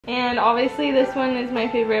And obviously this one is my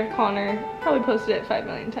favorite of Connor. Probably posted it 5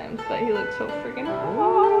 million times, but he looks so freaking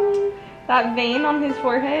hot. That vein on his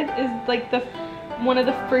forehead is like one of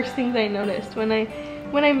the first things I noticed when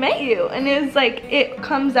I met you, and it was like it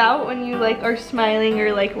comes out when you like are smiling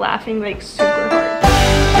or like laughing like super hard.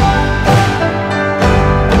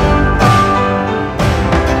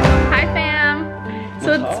 Hi fam.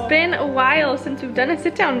 So it's been a while since we've done a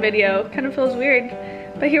sit down video. Kind of feels weird.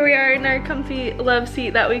 But here we are in our comfy love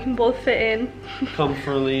seat that we can both fit in.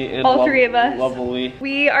 Comfortably and all three of us. Lovely.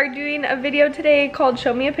 We are doing a video today called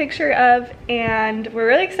Show Me a Picture Of, and we're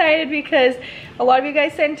really excited because a lot of you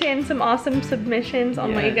guys sent in some awesome submissions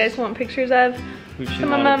on what you guys want pictures of. We've seen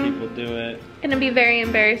a lot of people do it. Gonna be very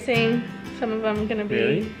embarrassing. Some of them gonna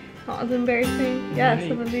be not as embarrassing. Yeah,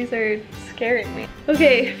 some of these are scaring me.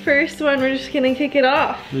 Okay, first one, we're just gonna kick it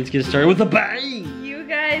off. Let's get started with a bang! You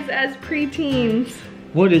guys as preteens.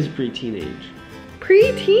 What is preteen age?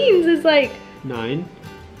 Preteens is like 9,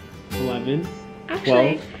 11, actually,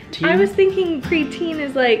 12, teen? I was thinking preteen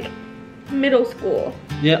is like middle school.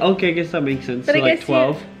 Yeah, okay, I guess that makes sense. But so I like guess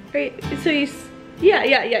 12? Right, so you,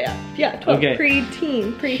 yeah, 12, okay.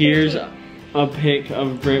 Preteen. Here's a pic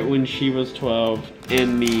of Brit when she was 12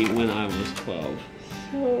 and me when I was 12.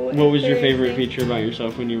 So what was your favorite feature about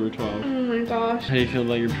yourself when you were 12? Oh my gosh. How do you feel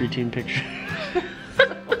about your preteen picture?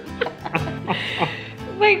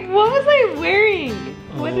 Like, what was I wearing?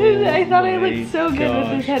 What did I thought I looked so good with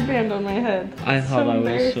this headband on my head. I thought I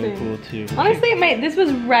was so cool too. Honestly, this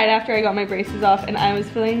was right after I got my braces off and I was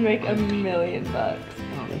feeling like $1 million. Oh,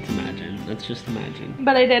 let's imagine. Let's just imagine.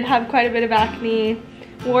 But I did have quite a bit of acne.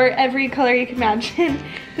 Wore every color you can imagine.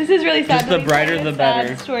 This is really sad. Just the brighter the better.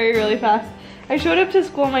 Sad story really fast. I showed up to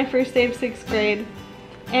school my first day of 6th grade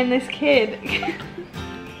and this kid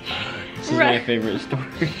This is my favorite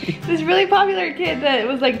story. This really popular kid that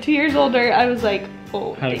was like 2 years older, I was like,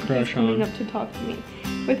 oh, had a crush he's coming up to talk to me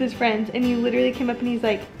with his friends, and he literally came up and he's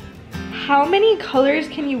like, how many colors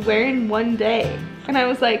can you wear in one day? And I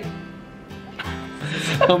was like,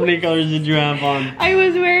 how many colors did you have on? I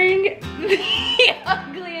was wearing the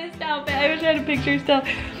ugliest outfit. I wish I had a picture still.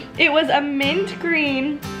 It was a mint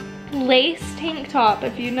green lace tank top,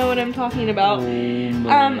 if you know what I'm talking about.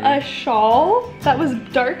 A shawl that was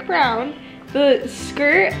dark brown. The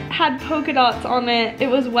skirt had polka dots on it. It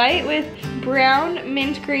was white with brown,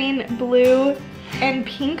 mint green, blue, and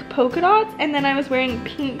pink polka dots. And then I was wearing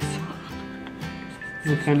pink socks.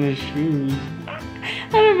 What kind of shoes? I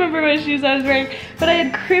don't remember what shoes I was wearing, but I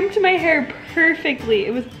had crimped my hair perfectly.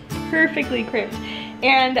 It was perfectly crimped.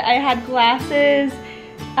 And I had glasses,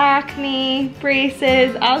 acne,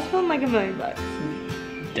 braces. I was feeling like $1 million.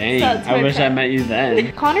 Dang, I wish I met you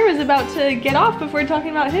then. Connor was about to get off before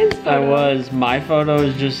talking about his photo. I was. My photo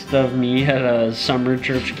is just of me at a summer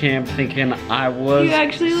church camp thinking I was You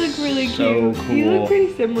actually look really so cute. Cool. You look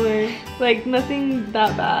pretty similar. Like, nothing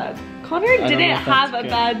that bad. Connor didn't have a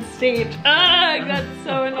bad stage. Ugh, that's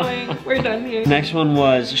so annoying. We're done here. Next one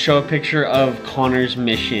was show a picture of Connor's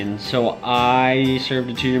mission. So I served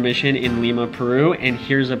a 2-year mission in Lima, Peru, and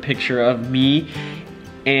here's a picture of me.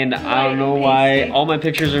 And I don't know why all my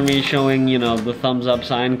pictures are me showing, you know, the thumbs up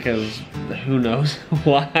sign, because who knows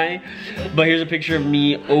why. But here's a picture of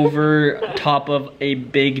me over top of a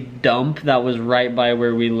big dump that was right by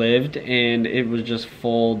where we lived, and it was just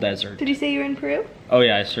full desert. Did you say you were in Peru? Oh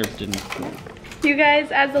yeah, I surfed in Peru. You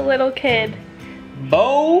guys as a little kid.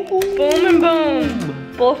 Boom! Boom and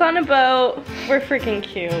boom. Both on a boat. We're freaking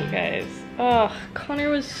cute, guys. Oh, Connor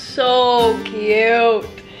was so cute.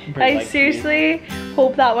 I seriously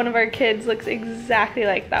hope that one of our kids looks exactly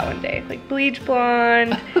like that one day. Like bleach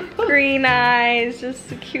blonde, green eyes, just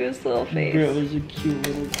the cutest little face. It was a cute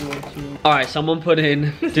little girl too. Alright, someone put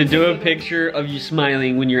in to do a picture of you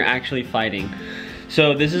smiling when you're actually fighting.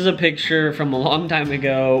 So this is a picture from a long time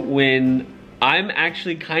ago when I'm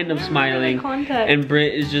actually kind of smiling and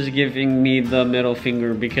Brit is just giving me the middle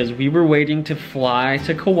finger because we were waiting to fly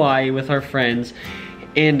to Kauai with our friends.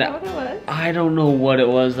 And I don't know what it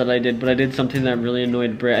was that I did, but I did something that really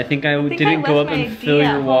annoyed Brit. I think I didn't go up and fill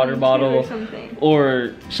your water bottle,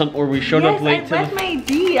 or we showed up late. Yes, I left my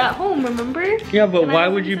ID at home, remember? Yeah, but why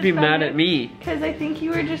would you be mad at me? Because I think you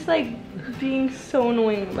were just like being so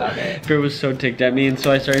annoying about it. Brit was so ticked at me, and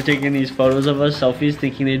so I started taking these photos of us, selfies,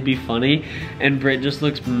 thinking they'd be funny, and Brit just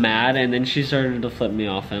looks mad, and then she started to flip me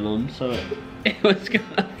off in them, so it was kind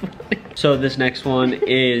of funny. So this next one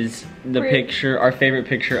is the picture, our favorite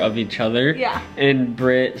picture of each other. Yeah. And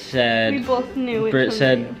Brit said, we both knew Brit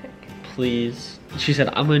said, please she said,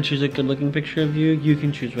 I'm gonna choose a good looking picture of you. You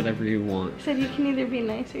can choose whatever you want. He said you can either be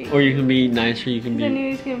nice or you can be nice, or you can be. I knew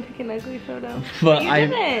he was gonna pick an ugly photo. But you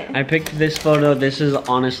didn't. I picked this photo. This is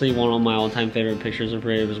honestly one of my all-time favorite pictures of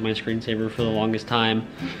Brit. It was my screensaver for the longest time.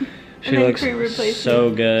 She looks so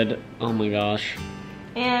good. Oh my gosh.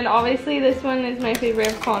 And obviously this one is my favorite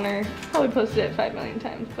of Connor. Probably posted it 5 million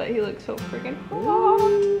times, but he looks so freaking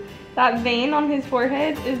hot. That vein on his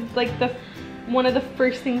forehead is like one of the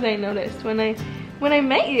first things I noticed when I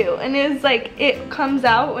met you, and it's like it comes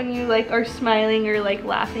out when you like are smiling or like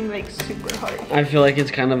laughing like super hard. I feel like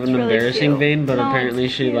it's kind of an really embarrassing cute. vein, but No, apparently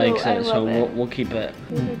it's she cute. likes I it, so love we'll keep it.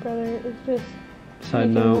 My brother is just Side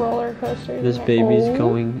note, roller coasters. this baby's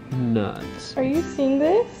going nuts. Are you seeing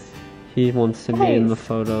this? He wants to be in the Guys.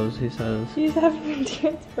 photos, he says. She's having a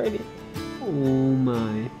dance party. Oh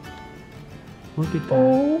my. Look at that.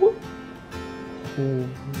 Oh. Oh.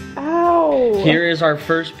 Ow. Here is our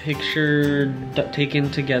first picture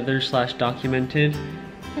taken together / documented.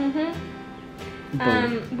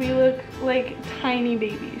 Boom. We look like tiny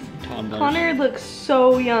babies. Toddlers. Connor looks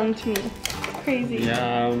so young to me. Crazy.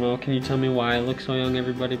 Yeah, I don't know. Can you tell me why I look so young,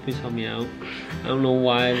 everybody? Please help me out. I don't know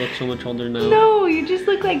why I look so much older now. No, you just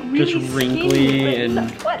look like really Just wrinkly skinny, and- no,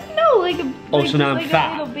 what? No, like a so now I'm like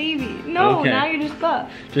fat. a little baby. No, Okay. now you're just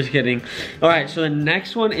buff. Just kidding. Alright, so the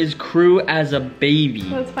next one is Crew as a Baby.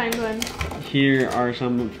 Let's find one. Here are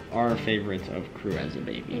some of our favorites of Crew as a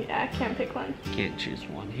Baby. Yeah, I can't pick one. Can't choose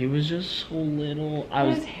one. He was just so little.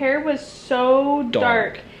 His hair was so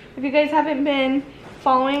dark. If you guys haven't been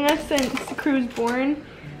following us since Crew's born,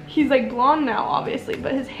 he's like blonde now, obviously,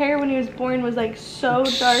 but his hair when he was born was like so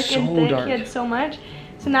dark and thick. dark. He had so much.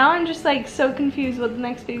 So now I'm just like so confused what the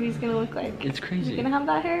next baby's gonna look like. It's Is crazy. he gonna have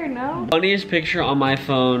that hair? No. Funniest picture on my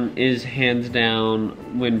phone is hands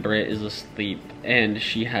down when Brit is asleep and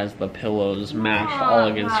she has the pillows mashed all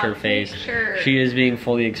against her face. Picture. She is being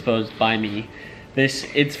fully exposed by me.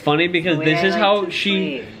 It's funny because The way this I is like how to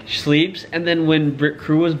she sleep. sleeps, and then when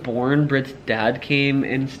Crew was born, Brit's dad came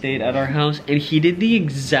and stayed at our house, and he did the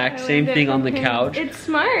exact I same learned it thing on from the him. couch. It's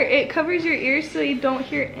smart. It covers your ears so you don't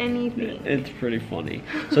hear anything. It's pretty funny.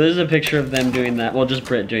 So this is a picture of them doing that. Well, just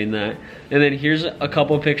Brit doing that. And then here's a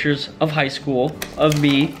couple pictures of high school, of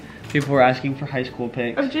me. People were asking for high school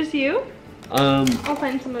pics. Oh, just you? I'll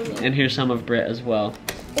find some of me. And here's some of Brit as well.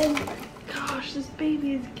 Oh my gosh, this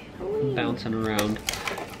baby is killing. Bouncing around.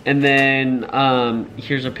 And then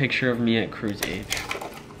here's a picture of me at Crew's age.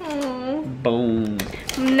 Aww. Boom.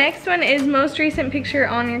 Next one is most recent picture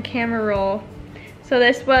on your camera roll. So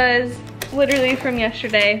this was literally from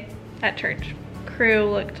yesterday at church. Crew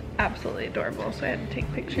looked absolutely adorable, so I had to take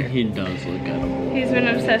a picture. He does look good. He's been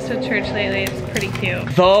obsessed with church lately. It's pretty cute.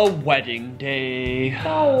 The wedding day.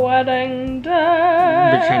 The wedding day.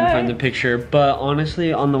 We're trying to find the picture, but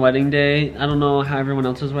honestly, on the wedding day, I don't know how everyone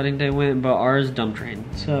else's wedding day went, but ours dumped rain.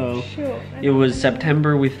 So Shoot. it was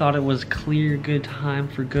September. We thought it was clear, good time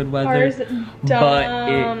for good weather, Ours but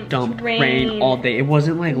it dumped rain all day. It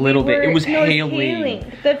wasn't like little bit. It was No, hailing,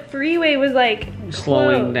 The freeway was like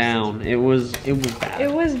slowing closed. down. It was bad.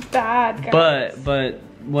 It was bad, guys. But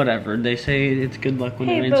whatever. They say it's good luck when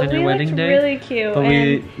it Hey, rains but on your we wedding looked day. really cute. But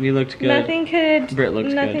and we looked good. Nothing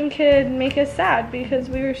Brit could make us sad because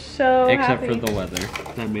we were so Except happy. for the weather.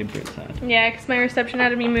 That made Brit sad. Yeah, because my reception had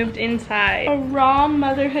to be moved inside. A raw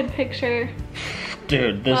motherhood picture.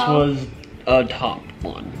 Dude, this Wow. was a top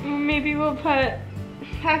one. Maybe we'll put...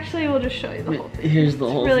 Actually, we'll just show you the whole thing. Here's the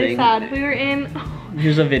whole Really thing. sad. We were in...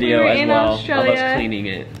 Here's a video We were as in well Australia. of us cleaning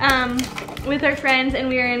it. With our friends, and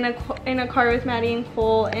we were in a car with Maddie and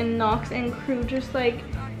Cole and Knox, and Crew just like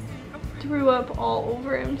threw up all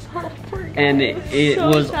over himself. Poor guy. And it so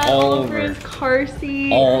was sad, all over over. his car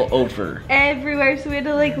seat. All over. Everywhere, so we had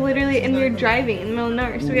to like literally, and we were driving in the middle of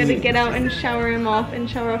nowhere, so we had to get out and shower him off and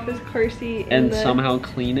shower off his car seat. And somehow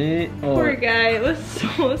clean it. Poor guy, it was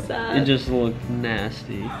so sad. It just looked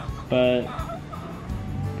nasty. But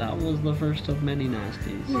that was the first of many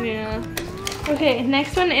nasties. Yeah. Okay,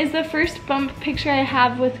 next one is the first bump picture I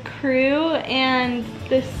have with Crew, and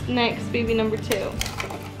this next baby number 2.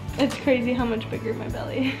 It's crazy how much bigger my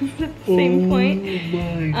belly is at the same point. Oh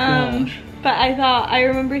my gosh. But I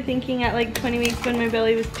remember thinking at like 20 weeks when my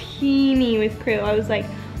belly was teeny with Crew, I was like,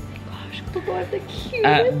 oh my gosh, Coco, I have the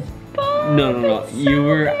cutest bump. No. It's You so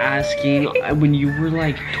were big." asking when you were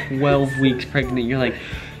like 12 weeks pregnant.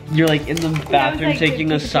 You're like in the bathroom like, taking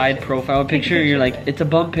take a a side picture. profile picture. You're like, it's a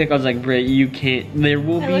bump pic. I was like, Brit, you can't. There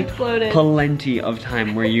will I be looked bloated. plenty of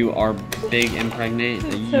time where you are big and pregnant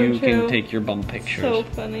that so you can true. take your bump pictures. So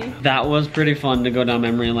funny. That was pretty fun to go down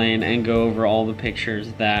memory lane and go over all the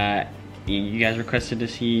pictures that you guys requested to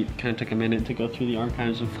see, kind of took a minute to go through the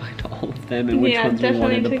archives and find all of them and which ones we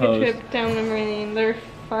wanted to post. Yeah, definitely took a trip down memory lane. They're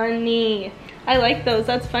funny. I like those.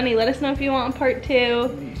 That's funny. Let us know if you want part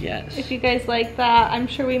 2. Yes. If you guys like that. I'm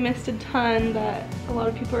sure we missed a ton that a lot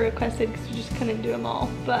of people requested because we just couldn't do them all.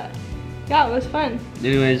 But yeah, it was fun.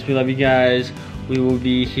 Anyways, we love you guys. We will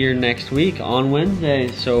be here next week on Wednesday,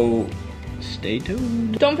 so stay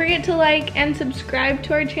tuned. Don't forget to like and subscribe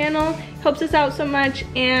to our channel. Helps us out so much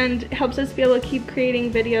and helps us be able to keep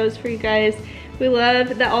creating videos for you guys. We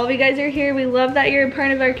love that all of you guys are here. We love that you're a part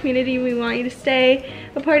of our community. We want you to stay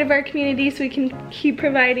a part of our community so we can keep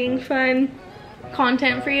providing fun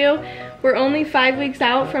content for you. We're only 5 weeks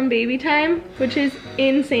out from baby time, which is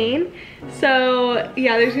insane. So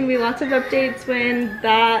yeah, there's gonna be lots of updates when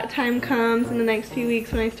that time comes in the next few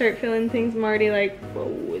weeks. When I start feeling things, I'm already like, whoa,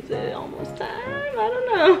 is it almost time? I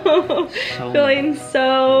don't know. Feeling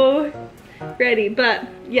so ready, but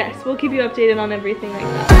yes, we'll keep you updated on everything like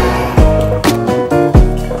that.